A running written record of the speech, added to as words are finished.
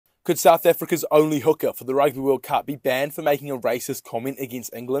Could South Africa's only hooker for the Rugby World Cup be banned for making a racist comment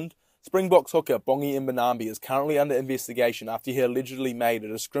against England? Springboks hooker Bongi Mbonambi is currently under investigation after he allegedly made a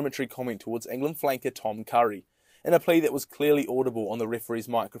discriminatory comment towards England flanker Tom Curry. In a plea that was clearly audible on the referee's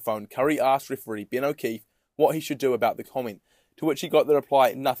microphone, Curry asked referee Ben O'Keefe what he should do about the comment, to which he got the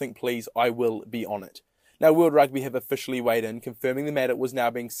reply, "Nothing please, I will be on it." Now World Rugby have officially weighed in, confirming the matter was now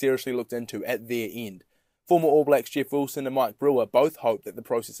being seriously looked into at their end. Former All Blacks Jeff Wilson and Mike Brewer both hope that the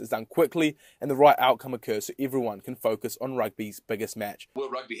process is done quickly and the right outcome occurs so everyone can focus on rugby's biggest match.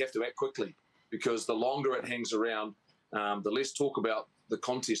 World Rugby have to act quickly because the longer it hangs around, the less talk about the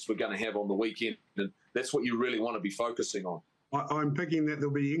contest we're going to have on the weekend, and that's what you really want to be focusing on. I'm picking that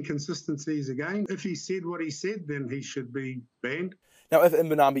there'll be inconsistencies again. If he said what he said, then he should be banned. Now, if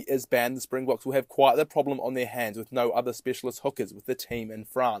Mbonambi is banned, the Springboks will have quite the problem on their hands with no other specialist hookers with the team in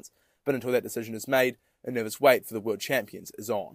France. But until that decision is made, a nervous wait for the world champions is on.